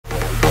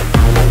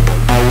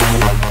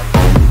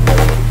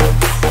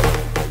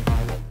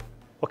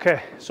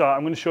Okay, so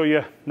I'm going to show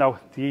you now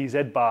the EZ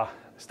bar,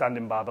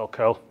 standing barbell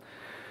curl.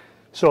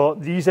 So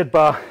the EZ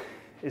bar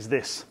is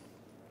this.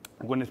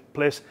 I'm going to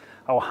place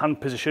our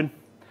hand position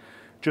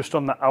just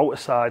on the outer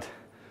side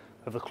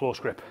of the close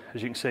grip,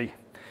 as you can see.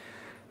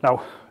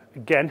 Now,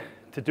 again,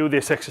 to do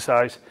this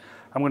exercise,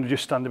 I'm going to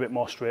just stand a bit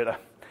more straighter.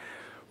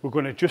 We're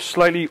going to just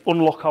slightly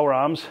unlock our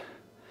arms.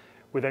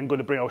 We're then going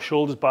to bring our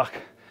shoulders back.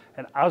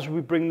 And as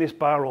we bring this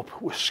bar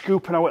up, we're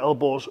scooping our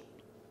elbows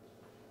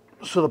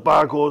so the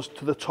bar goes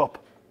to the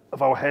top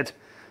of our head.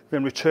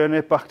 Then return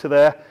it back to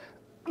there,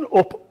 and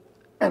up.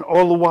 And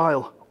all the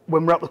while,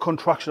 when we're at the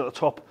contraction at the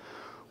top,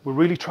 we're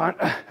really trying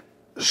to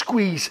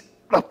squeeze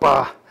that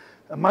bar.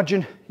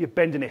 Imagine you're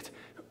bending it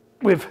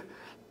with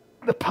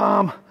the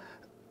palm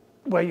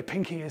where your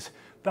pinky is.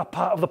 That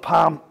part of the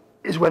palm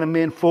is where the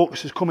main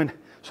focus is coming.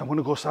 So I'm going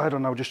to go side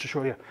on now just to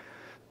show you.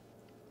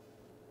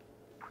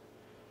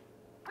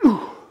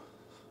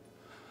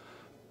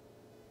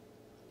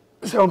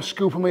 So I'm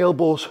scooping my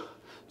elbows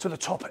to the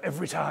top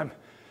every time.